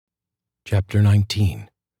Chapter 19.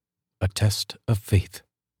 A Test of Faith.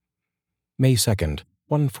 May 2nd,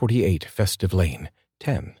 148 Festive Lane,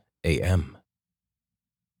 10 a.m.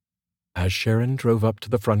 As Sharon drove up to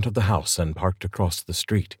the front of the house and parked across the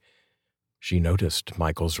street, she noticed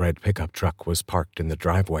Michael's red pickup truck was parked in the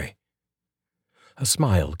driveway. A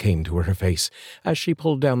smile came to her face as she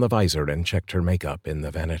pulled down the visor and checked her makeup in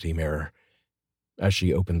the vanity mirror. As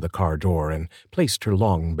she opened the car door and placed her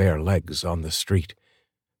long, bare legs on the street,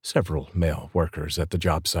 several male workers at the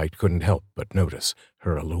job site couldn't help but notice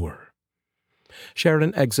her allure.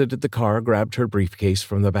 Sharon exited the car, grabbed her briefcase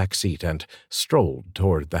from the back seat, and strolled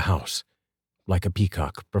toward the house, like a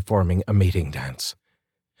peacock performing a mating dance.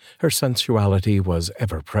 Her sensuality was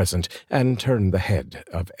ever present and turned the head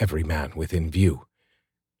of every man within view.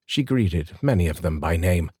 She greeted many of them by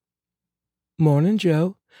name. "Morning,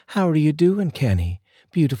 Joe. How are you doing, Kenny?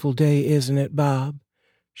 Beautiful day, isn't it, Bob?"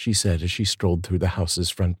 she said as she strolled through the house's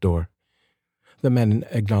front door. The men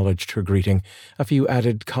acknowledged her greeting. A few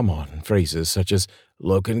added come-on phrases such as,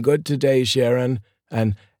 "Looking good today, Sharon,"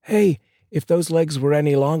 and, "Hey, if those legs were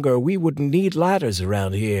any longer, we wouldn't need ladders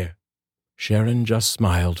around here." Sharon just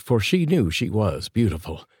smiled, for she knew she was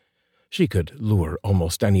beautiful. She could lure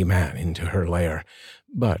almost any man into her lair,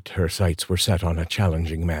 but her sights were set on a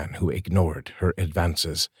challenging man who ignored her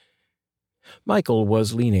advances. Michael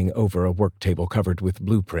was leaning over a work table covered with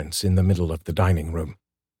blueprints in the middle of the dining room.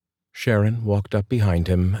 Sharon walked up behind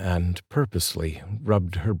him and purposely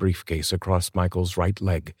rubbed her briefcase across Michael's right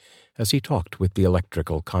leg as he talked with the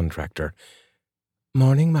electrical contractor.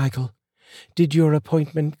 "Morning, Michael. Did your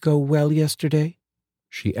appointment go well yesterday?"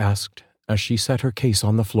 she asked as she set her case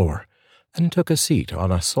on the floor and took a seat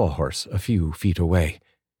on a sawhorse a few feet away.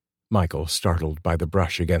 Michael, startled by the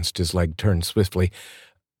brush against his leg, turned swiftly.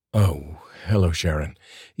 "Oh, hello, Sharon.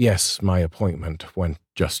 Yes, my appointment went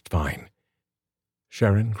just fine."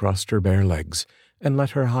 Sharon crossed her bare legs and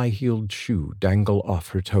let her high-heeled shoe dangle off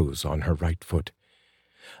her toes on her right foot.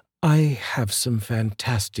 "I have some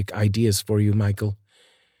fantastic ideas for you, Michael,"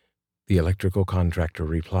 the electrical contractor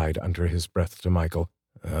replied under his breath to Michael.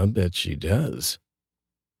 "I'll bet she does."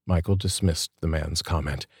 Michael dismissed the man's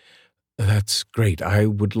comment. "That's great. I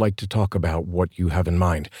would like to talk about what you have in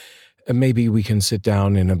mind. Maybe we can sit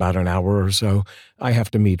down in about an hour or so. I have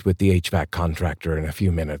to meet with the HVAC contractor in a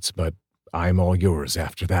few minutes, but I'm all yours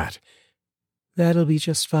after that." "That'll be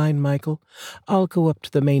just fine, Michael. I'll go up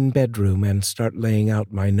to the main bedroom and start laying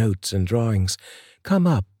out my notes and drawings. Come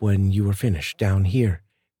up when you are finished down here,"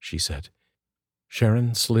 she said.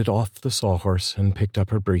 Sharon slid off the sawhorse and picked up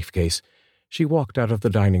her briefcase. She walked out of the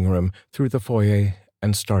dining room, through the foyer,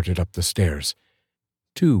 and started up the stairs.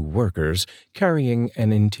 Two workers, carrying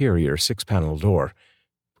an interior six-panel door,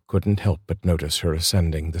 couldn't help but notice her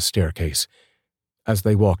ascending the staircase. As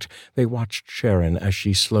they walked, they watched Sharon as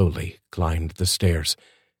she slowly climbed the stairs.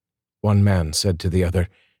 One man said to the other,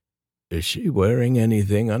 "Is she wearing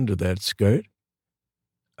anything under that skirt?"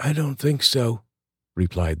 "I don't think so,"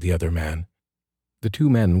 replied the other man. The two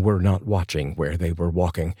men were not watching where they were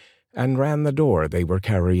walking, and ran the door they were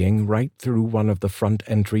carrying right through one of the front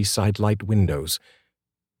entry sidelight windows.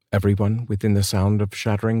 Everyone within the sound of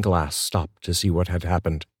shattering glass stopped to see what had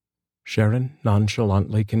happened. Sharon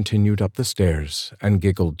nonchalantly continued up the stairs and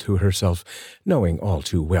giggled to herself, knowing all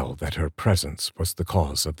too well that her presence was the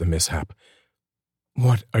cause of the mishap.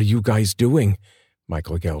 "What are you guys doing?"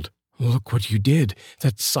 Michael yelled. "Look what you did.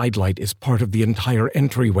 That sidelight is part of the entire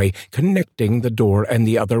entryway, connecting the door and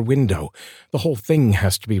the other window. The whole thing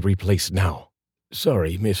has to be replaced now."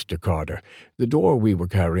 "Sorry, Mr. Carter. The door we were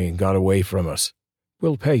carrying got away from us.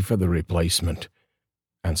 We'll pay for the replacement,"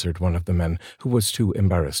 answered one of the men, who was too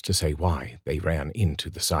embarrassed to say why they ran into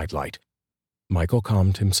the sidelight. Michael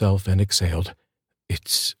calmed himself and exhaled.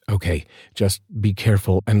 "It's okay. Just be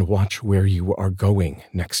careful and watch where you are going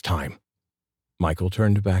next time." Michael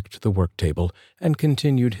turned back to the work table and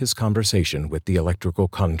continued his conversation with the electrical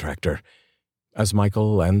contractor. As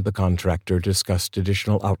Michael and the contractor discussed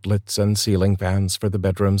additional outlets and ceiling fans for the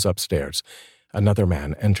bedrooms upstairs, another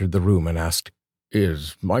man entered the room and asked,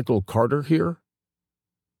 "Is Michael Carter here?"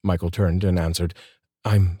 Michael turned and answered,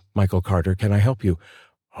 "I'm Michael Carter. Can I help you?"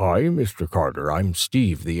 "Hi, Mr. Carter. I'm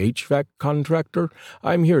Steve, the HVAC contractor.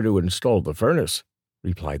 I'm here to install the furnace,"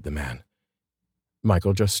 replied the man.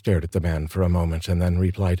 Michael just stared at the man for a moment and then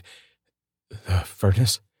replied, "The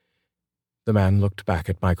furnace?" The man looked back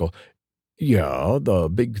at Michael. "Yeah, the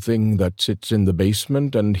big thing that sits in the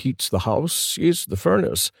basement and heats the house is the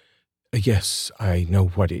furnace." "Yes, I know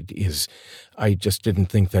what it is. I just didn't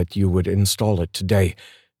think that you would install it today.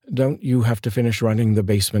 Don't you have to finish running the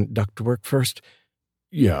basement ductwork first?"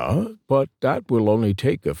 "Yeah, but that will only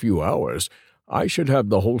take a few hours. I should have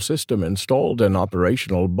the whole system installed and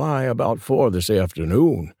operational by about 4 this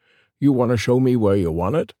afternoon. You want to show me where you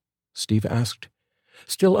want it?" Steve asked.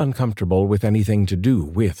 Still uncomfortable with anything to do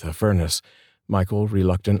with a furnace, Michael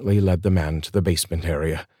reluctantly led the man to the basement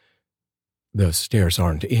area. "The stairs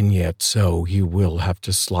aren't in yet, so you will have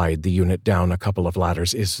to slide the unit down a couple of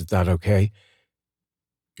ladders. Is that okay?"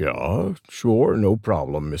 "Yeah, sure, no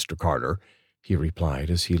problem, Mr. Carter," he replied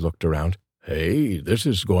as he looked around. "Hey, this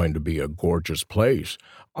is going to be a gorgeous place.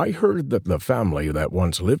 I heard that the family that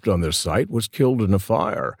once lived on this site was killed in a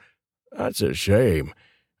fire. That's a shame.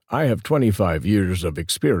 I have 25 years of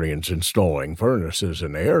experience installing furnaces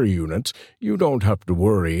and air units. You don't have to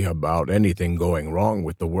worry about anything going wrong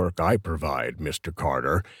with the work I provide, Mr.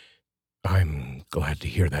 Carter." "I'm glad to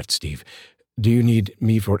hear that, Steve. Do you need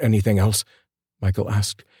me for anything else?" Michael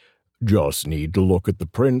asked. "Just need to look at the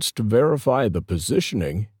prints to verify the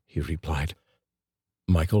positioning," he replied.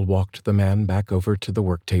 Michael walked the man back over to the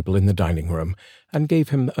work table in the dining room and gave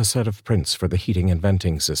him a set of prints for the heating and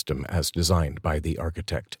venting system as designed by the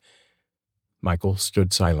architect. Michael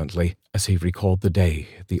stood silently as he recalled the day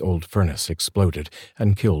the old furnace exploded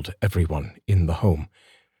and killed everyone in the home.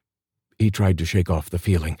 He tried to shake off the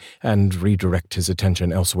feeling and redirect his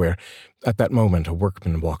attention elsewhere. At that moment, a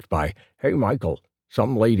workman walked by. "Hey, Michael,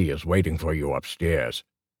 some lady is waiting for you upstairs."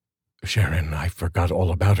 "Sharon, I forgot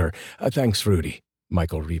all about her. Thanks, Rudy,"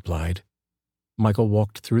 Michael replied. Michael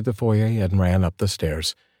walked through the foyer and ran up the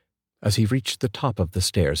stairs. As he reached the top of the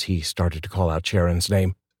stairs, he started to call out Sharon's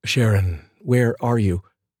name. "Sharon, where are you?"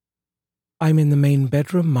 "I'm in the main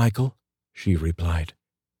bedroom, Michael," she replied.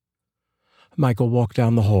 Michael walked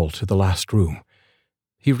down the hall to the last room.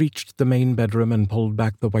 He reached the main bedroom and pulled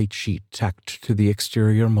back the white sheet tacked to the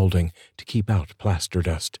exterior molding to keep out plaster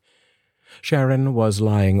dust. Sharon was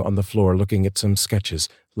lying on the floor looking at some sketches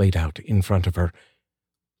laid out in front of her.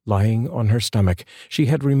 Lying on her stomach, she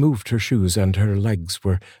had removed her shoes and her legs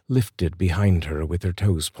were lifted behind her with her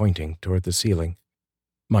toes pointing toward the ceiling.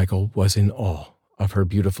 Michael was in awe of her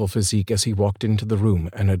beautiful physique as he walked into the room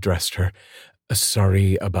and addressed her.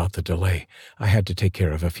 "Sorry about the delay. I had to take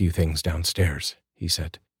care of a few things downstairs," he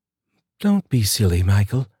said. "Don't be silly,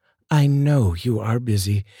 Michael. I know you are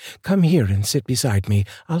busy. Come here and sit beside me.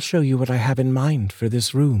 I'll show you what I have in mind for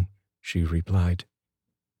this room," she replied.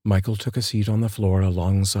 Michael took a seat on the floor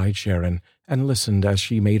alongside Sharon and listened as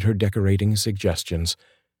she made her decorating suggestions.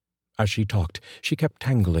 As she talked, she kept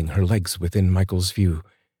tangling her legs within Michael's view.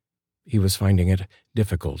 He was finding it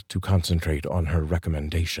difficult to concentrate on her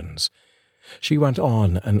recommendations. She went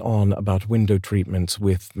on and on about window treatments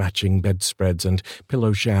with matching bedspreads and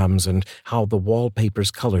pillow shams and how the wallpaper's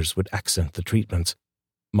colors would accent the treatments.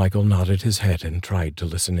 Michael nodded his head and tried to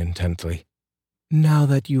listen intently. "Now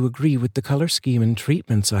that you agree with the color scheme and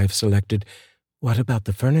treatments I've selected, what about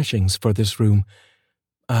the furnishings for this room?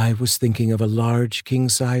 I was thinking of a large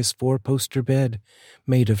king-size 4-poster bed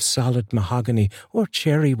made of solid mahogany or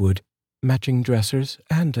cherry wood, matching dressers,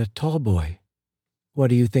 and a tall boy. What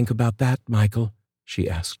do you think about that, Michael?" she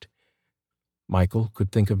asked. Michael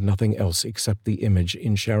could think of nothing else except the image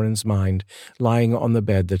in Sharon's mind lying on the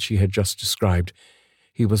bed that she had just described.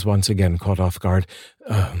 He was once again caught off guard.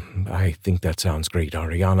 I think that sounds great.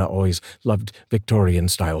 Ariana always loved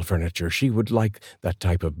Victorian-style furniture. She would like that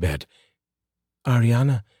type of bed."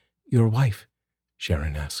 "Ariana, your wife?"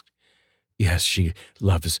 Sharon asked. "Yes, she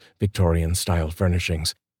loves Victorian-style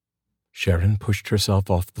furnishings." Sharon pushed herself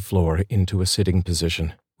off the floor into a sitting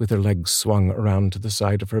position, with her legs swung around to the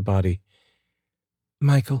side of her body.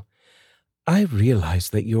 "Michael, I realize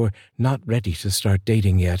that you're not ready to start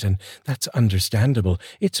dating yet, and that's understandable.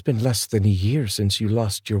 It's been less than a year since you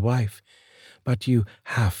lost your wife. But you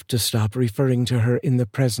have to stop referring to her in the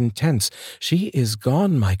present tense. She is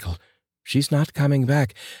gone, Michael. She's not coming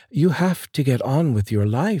back. You have to get on with your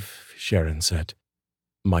life," Sharon said.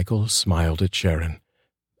 Michael smiled at Sharon,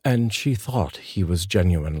 and she thought he was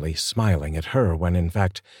genuinely smiling at her when, in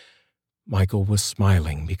fact, Michael was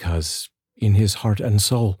smiling because, in his heart and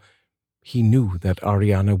soul, he knew that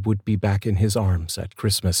Ariana would be back in his arms at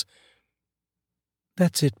Christmas.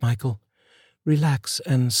 "That's it, Michael. Relax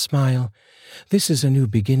and smile. This is a new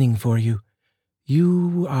beginning for you.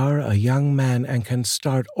 You are a young man and can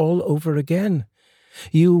start all over again.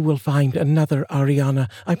 You will find another Ariana,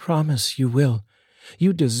 I promise you will.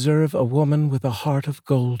 You deserve a woman with a heart of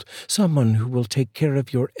gold, someone who will take care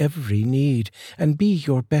of your every need and be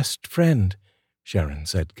your best friend," Sharon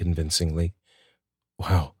said convincingly.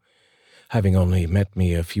 "Wow. Having only met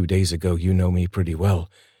me a few days ago, you know me pretty well.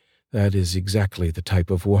 That is exactly the type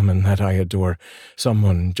of woman that I adore,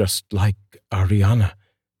 someone just like Ariana."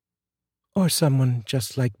 "Or someone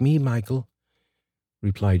just like me, Michael."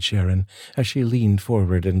 replied Sharon, as she leaned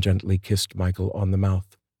forward and gently kissed Michael on the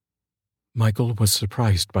mouth. Michael was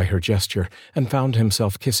surprised by her gesture and found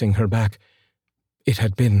himself kissing her back. It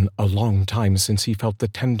had been a long time since he felt the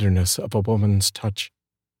tenderness of a woman's touch.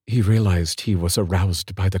 He realized he was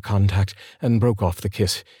aroused by the contact and broke off the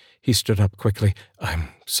kiss. He stood up quickly. "I'm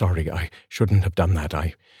sorry, I shouldn't have done that.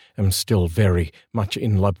 I am still very much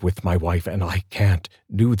in love with my wife, and I can't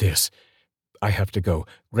do this. I have to go.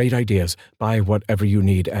 Great ideas. Buy whatever you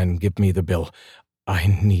need and give me the bill. I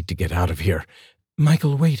need to get out of here."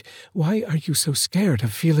 "Michael, wait. Why are you so scared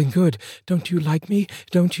of feeling good? Don't you like me?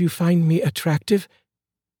 Don't you find me attractive?"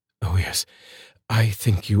 "Oh, yes. I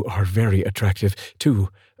think you are very attractive. Too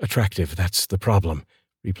attractive, that's the problem,"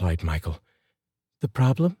 replied Michael. "The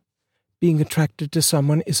problem? Being attracted to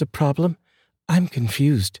someone is a problem? I'm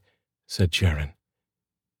confused," said Sharon.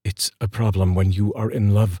 "It's a problem when you are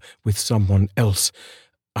in love with someone else.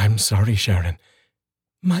 I'm sorry, Sharon."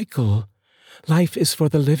 "Michael, life is for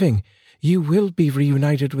the living. You will be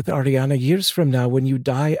reunited with Ariana years from now when you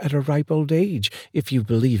die at a ripe old age, if you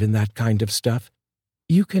believe in that kind of stuff.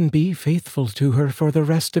 You can be faithful to her for the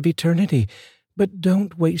rest of eternity, but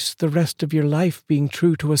don't waste the rest of your life being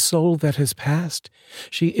true to a soul that has passed.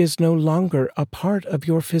 She is no longer a part of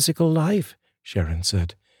your physical life," Sharon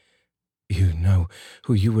said. "You know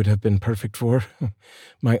who you would have been perfect for?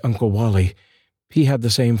 My Uncle Wally. He had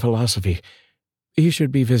the same philosophy. He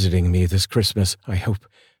should be visiting me this Christmas, I hope,"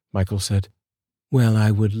 Michael said. "Well,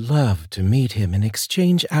 I would love to meet him and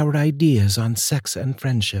exchange our ideas on sex and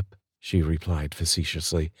friendship," she replied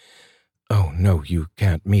facetiously. "Oh, no, you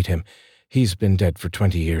can't meet him. He's been dead for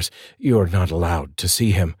 20 years. You're not allowed to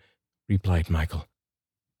see him," replied Michael.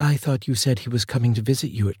 "I thought you said he was coming to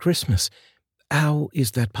visit you at Christmas. How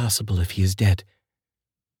is that possible if he is dead?"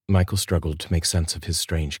 Michael struggled to make sense of his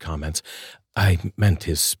strange comments. "I meant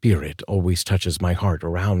his spirit always touches my heart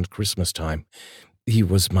around Christmas time. He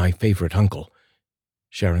was my favorite uncle."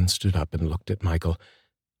 Sharon stood up and looked at Michael.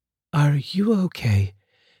 "Are you okay?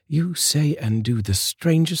 You say and do the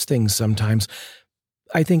strangest things sometimes.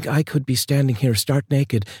 I think I could be standing here stark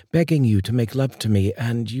naked, begging you to make love to me,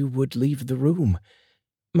 and you would leave the room.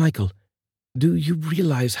 Michael, do you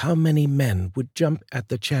realize how many men would jump at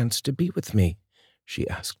the chance to be with me?" she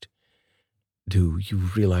asked. "Do you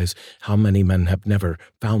realize how many men have never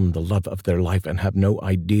found the love of their life and have no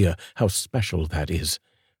idea how special that is?"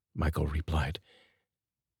 Michael replied.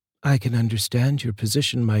 "I can understand your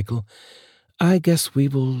position, Michael. I guess we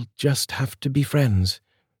will just have to be friends,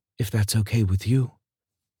 if that's okay with you."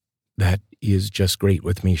 "That is just great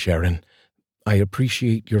with me, Sharon. I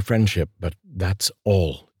appreciate your friendship, but that's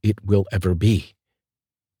all it will ever be."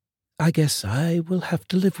 "I guess I will have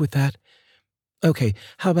to live with that. Okay,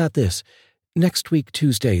 how about this? Next week,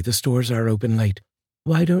 Tuesday, the stores are open late.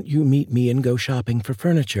 Why don't you meet me and go shopping for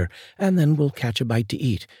furniture, and then we'll catch a bite to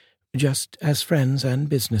eat, just as friends and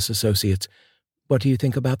business associates. What do you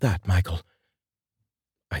think about that, Michael?"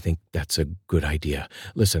 "I think that's a good idea.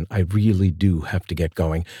 Listen, I really do have to get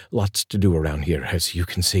going. Lots to do around here, as you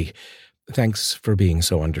can see. Thanks for being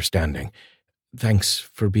so understanding. Thanks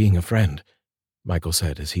for being a friend," Michael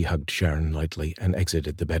said as he hugged Sharon lightly and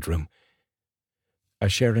exited the bedroom.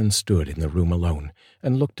 As Sharon stood in the room alone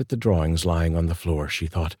and looked at the drawings lying on the floor, she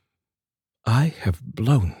thought, "I have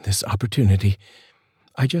blown this opportunity.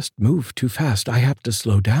 I just moved too fast. I have to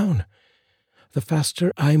slow down. The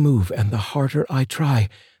faster I move and the harder I try,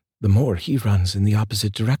 the more he runs in the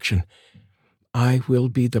opposite direction. I will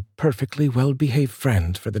be the perfectly well-behaved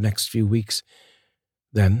friend for the next few weeks.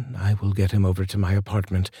 Then I will get him over to my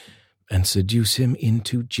apartment and seduce him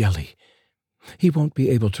into jelly. He won't be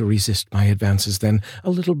able to resist my advances then.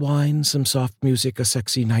 A little wine, some soft music, a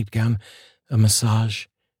sexy nightgown, a massage.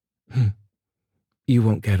 You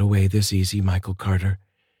won't get away this easy, Michael Carter.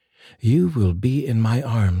 You will be in my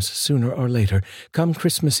arms sooner or later. Come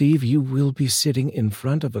Christmas Eve, you will be sitting in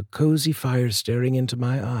front of a cozy fire staring into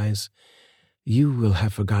my eyes. You will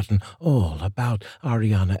have forgotten all about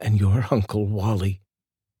Ariana and your Uncle Wally.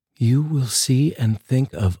 You will see and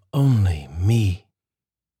think of only me."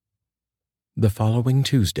 The following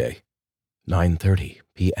Tuesday, 9:30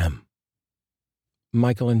 p.m.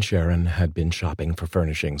 Michael and Sharon had been shopping for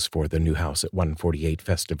furnishings for the new house at 148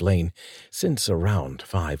 Festive Lane since around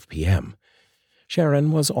 5 p.m.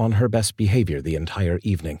 Sharon was on her best behavior the entire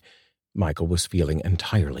evening. Michael was feeling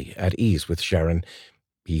entirely at ease with Sharon.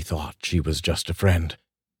 He thought she was just a friend.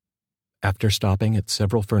 After stopping at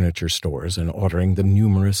several furniture stores and ordering the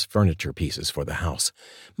numerous furniture pieces for the house,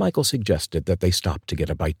 Michael suggested that they stop to get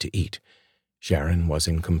a bite to eat. Sharon was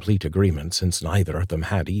in complete agreement since neither of them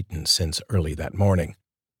had eaten since early that morning.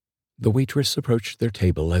 The waitress approached their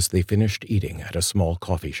table as they finished eating at a small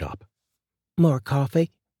coffee shop. "More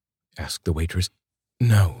coffee?" asked the waitress.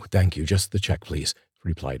 "No, thank you, just the check, please,"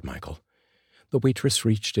 replied Michael. The waitress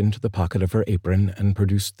reached into the pocket of her apron and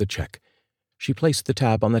produced the check. She placed the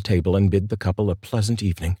tab on the table and bid the couple a pleasant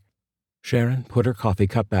evening. Sharon put her coffee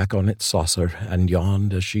cup back on its saucer and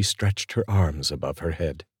yawned as she stretched her arms above her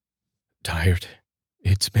head. "Tired?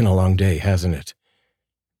 It's been a long day, hasn't it?"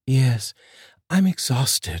 "Yes, I'm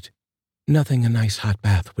exhausted." "Nothing a nice hot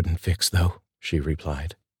bath wouldn't fix, though," she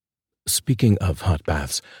replied. "Speaking of hot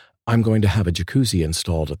baths, I'm going to have a jacuzzi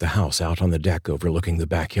installed at the house out on the deck overlooking the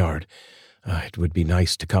backyard. It would be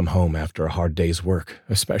nice to come home after a hard day's work,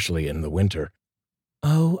 especially in the winter."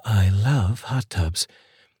 "Oh, I love hot tubs.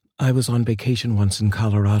 I was on vacation once in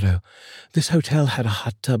Colorado. This hotel had a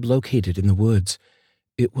hot tub located in the woods.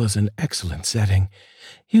 It was an excellent setting.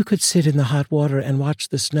 You could sit in the hot water and watch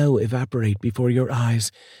the snow evaporate before your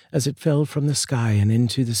eyes as it fell from the sky and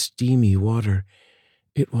into the steamy water.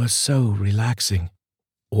 It was so relaxing."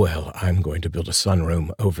 "Well, I'm going to build a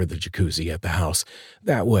sunroom over the jacuzzi at the house.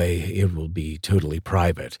 That way it will be totally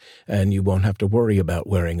private, and you won't have to worry about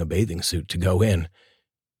wearing a bathing suit to go in."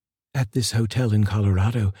 "At this hotel in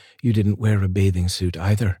Colorado, you didn't wear a bathing suit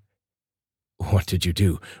either." "What did you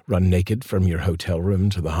do, run naked from your hotel room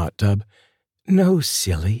to the hot tub?" "No,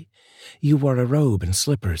 silly. You wore a robe and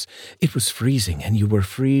slippers. It was freezing, and you were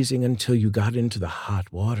freezing until you got into the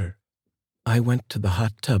hot water. I went to the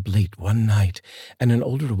hot tub late one night, and an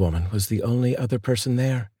older woman was the only other person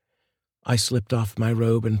there. I slipped off my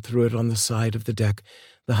robe and threw it on the side of the deck,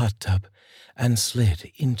 the hot tub, and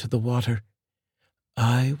slid into the water.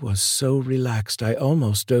 I was so relaxed I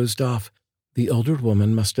almost dozed off. The older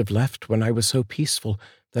woman must have left when I was so peaceful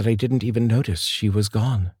that I didn't even notice she was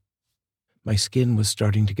gone. My skin was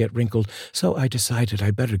starting to get wrinkled, so I decided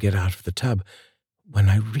I better get out of the tub, when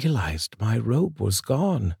I realized my robe was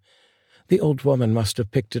gone. The old woman must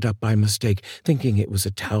have picked it up by mistake, thinking it was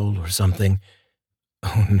a towel or something."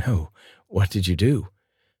 "Oh, no. What did you do?"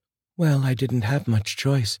 "Well, I didn't have much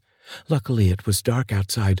choice. Luckily, it was dark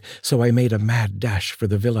outside, so I made a mad dash for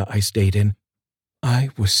the villa I stayed in. I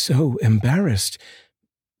was so embarrassed,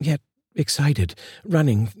 yet excited,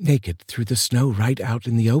 running naked through the snow right out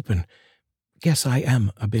in the open. Guess I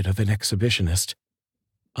am a bit of an exhibitionist.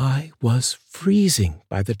 I was freezing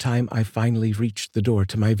by the time I finally reached the door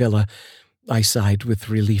to my villa. I sighed with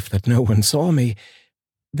relief that no one saw me.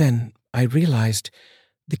 Then I realized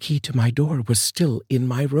the key to my door was still in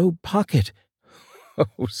my robe pocket."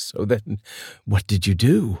 "Oh, so then what did you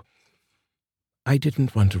do?" "I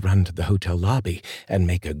didn't want to run to the hotel lobby and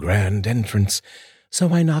make a grand entrance,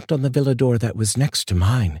 so I knocked on the villa door that was next to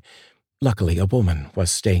mine. Luckily, a woman was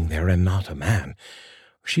staying there and not a man.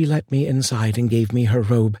 She let me inside and gave me her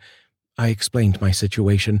robe. I explained my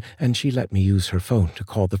situation, and she let me use her phone to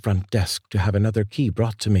call the front desk to have another key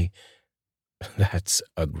brought to me." "That's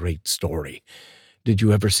a great story. Did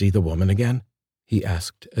you ever see the woman again?" he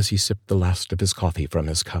asked as he sipped the last of his coffee from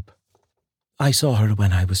his cup. "I saw her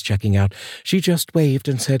when I was checking out. She just waved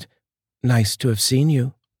and said, 'Nice to have seen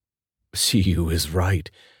you.'" "See you is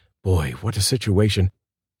right. Boy, what a situation.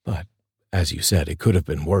 But, as you said, it could have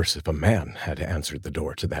been worse if a man had answered the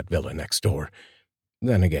door to that villa next door.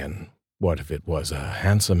 Then again, what if it was a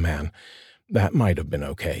handsome man? That might have been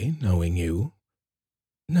okay, knowing you."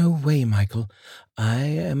 "No way, Michael. I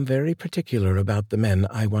am very particular about the men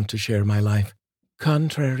I want to share my life.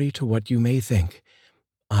 Contrary to what you may think,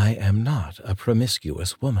 I am not a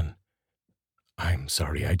promiscuous woman." "I'm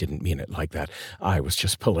sorry, I didn't mean it like that. I was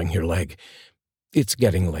just pulling your leg. It's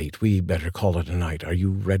getting late. We better call it a night. Are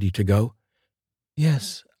you ready to go?"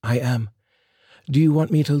 "Yes, I am. Do you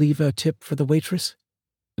want me to leave a tip for the waitress?"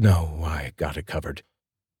 "No, I got it covered."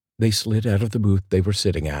 They slid out of the booth they were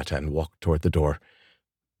sitting at and walked toward the door.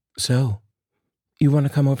 "So, you want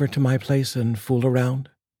to come over to my place and fool around?"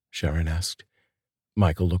 Sharon asked.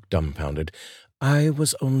 Michael looked dumbfounded. "I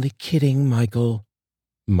was only kidding, Michael."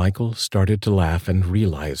 Michael started to laugh and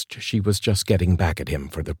realized she was just getting back at him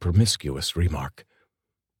for the promiscuous remark.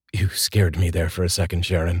 "You scared me there for a second,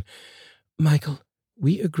 Sharon." "Michael,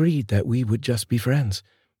 we agreed that we would just be friends.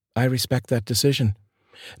 I respect that decision.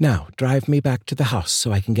 Now, drive me back to the house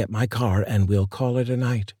so I can get my car and we'll call it a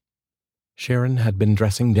night." Sharon had been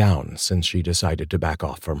dressing down since she decided to back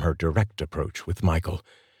off from her direct approach with Michael.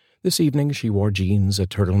 This evening she wore jeans, a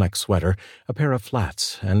turtleneck sweater, a pair of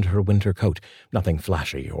flats, and her winter coat, nothing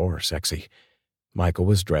flashy or sexy. Michael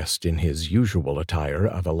was dressed in his usual attire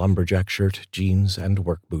of a lumberjack shirt, jeans, and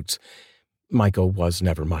work boots. Michael was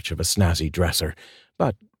never much of a snazzy dresser,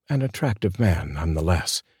 but an attractive man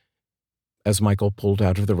nonetheless. As Michael pulled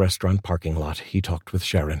out of the restaurant parking lot, he talked with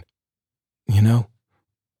Sharon. You know,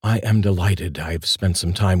 I am delighted I've spent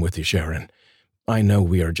some time with you, Sharon. I know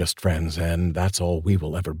we are just friends, and that's all we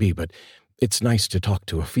will ever be, but it's nice to talk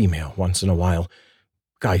to a female once in a while.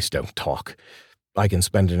 Guys don't talk. I can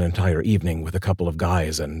spend an entire evening with a couple of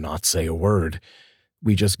guys and not say a word.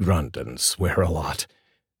 We just grunt and swear a lot.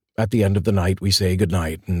 At the end of the night, we say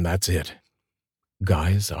goodnight, and that's it.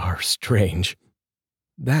 Guys are strange.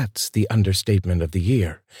 That's the understatement of the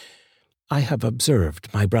year. I have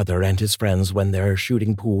observed my brother and his friends when they're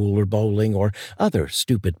shooting pool or bowling or other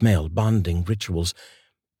stupid male bonding rituals.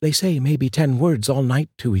 They say maybe 10 words all night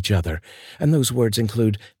to each other, and those words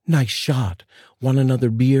include, "Nice shot," "Want another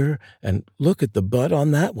beer," and "Look at the butt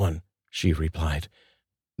on that one," she replied.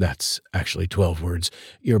 That's actually 12 words.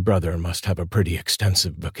 Your brother must have a pretty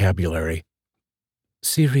extensive vocabulary.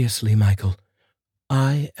 Seriously, Michael,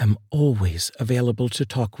 I am always available to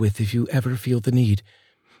talk with if you ever feel the need.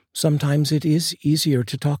 Sometimes it is easier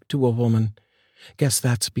to talk to a woman. Guess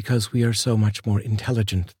that's because we are so much more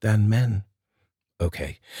intelligent than men.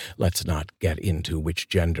 Okay, let's not get into which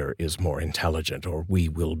gender is more intelligent, or we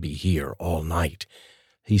will be here all night,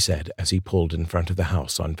 he said as he pulled in front of the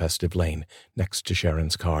house on Festive Lane, next to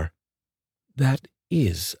Sharon's car. That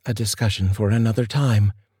is a discussion for another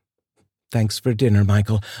time. Thanks for dinner,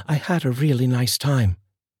 Michael. I had a really nice time.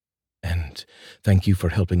 And thank you for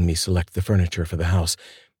helping me select the furniture for the house.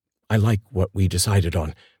 I like what we decided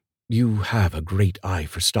on. You have a great eye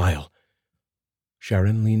for style.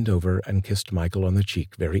 Sharon leaned over and kissed Michael on the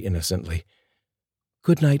cheek very innocently.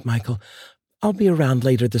 Good night, Michael. I'll be around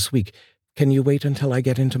later this week. Can you wait until I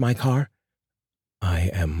get into my car?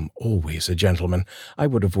 I am always a gentleman. I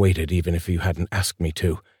would have waited even if you hadn't asked me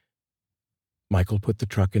to. Michael put the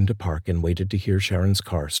truck into park and waited to hear Sharon's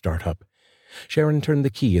car start up. Sharon turned the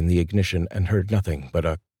key in the ignition and heard nothing but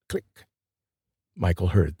a click. Michael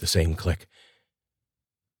heard the same click.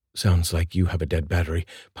 Sounds like you have a dead battery.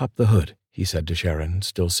 Pop the hood, he said to Sharon,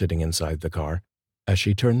 still sitting inside the car. As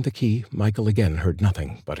she turned the key, Michael again heard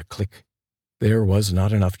nothing but a click. There was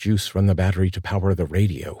not enough juice from the battery to power the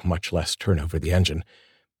radio, much less turn over the engine.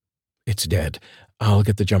 It's dead. I'll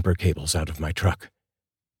get the jumper cables out of my truck.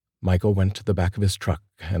 Michael went to the back of his truck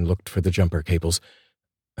and looked for the jumper cables.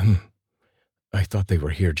 I thought they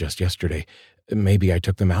were here just yesterday. Maybe I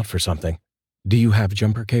took them out for something. Do you have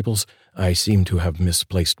jumper cables? I seem to have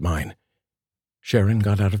misplaced mine. Sharon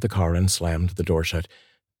got out of the car and slammed the door shut.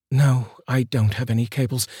 No, I don't have any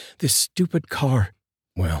cables. This stupid car.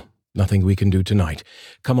 Well, nothing we can do tonight.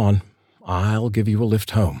 Come on, I'll give you a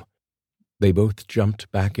lift home. They both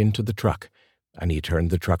jumped back into the truck, and he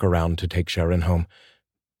turned the truck around to take Sharon home.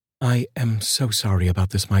 I am so sorry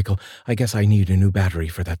about this, Michael. I guess I need a new battery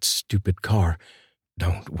for that stupid car.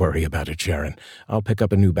 Don't worry about it, Sharon. I'll pick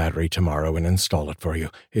up a new battery tomorrow and install it for you.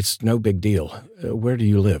 It's no big deal. Where do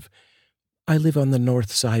you live? I live on the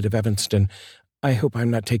north side of Evanston. I hope I'm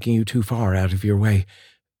not taking you too far out of your way.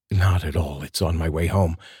 Not at all. It's on my way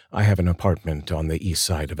home. I have an apartment on the east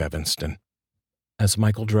side of Evanston. As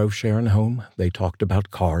Michael drove Sharon home, they talked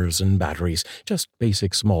about cars and batteries, just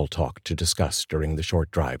basic small talk to discuss during the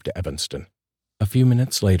short drive to Evanston. A few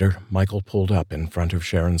minutes later, Michael pulled up in front of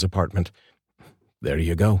Sharon's apartment. There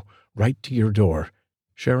you go, right to your door.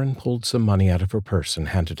 Sharon pulled some money out of her purse and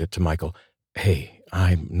handed it to Michael. Hey,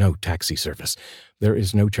 I'm no taxi service. There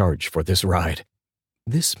is no charge for this ride.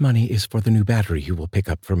 This money is for the new battery you will pick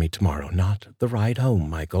up for me tomorrow, not the ride home,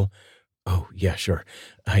 Michael. Oh, yeah, sure.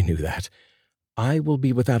 I knew that. I will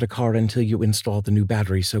be without a car until you install the new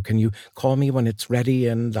battery, so can you call me when it's ready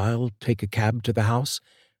and I'll take a cab to the house?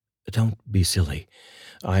 Don't be silly.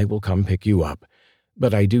 I will come pick you up.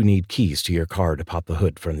 But I do need keys to your car to pop the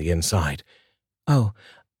hood from the inside. Oh,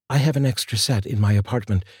 I have an extra set in my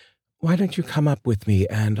apartment. Why don't you come up with me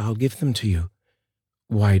and I'll give them to you?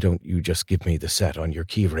 Why don't you just give me the set on your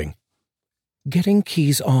key ring? Getting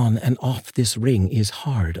keys on and off this ring is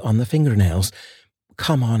hard on the fingernails.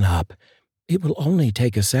 Come on up. It will only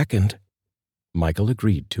take a second. Michael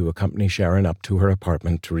agreed to accompany Sharon up to her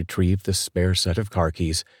apartment to retrieve the spare set of car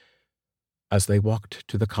keys. As they walked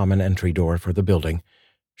to the common entry door for the building,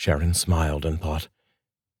 Sharon smiled and thought,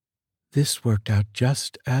 This worked out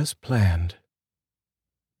just as planned.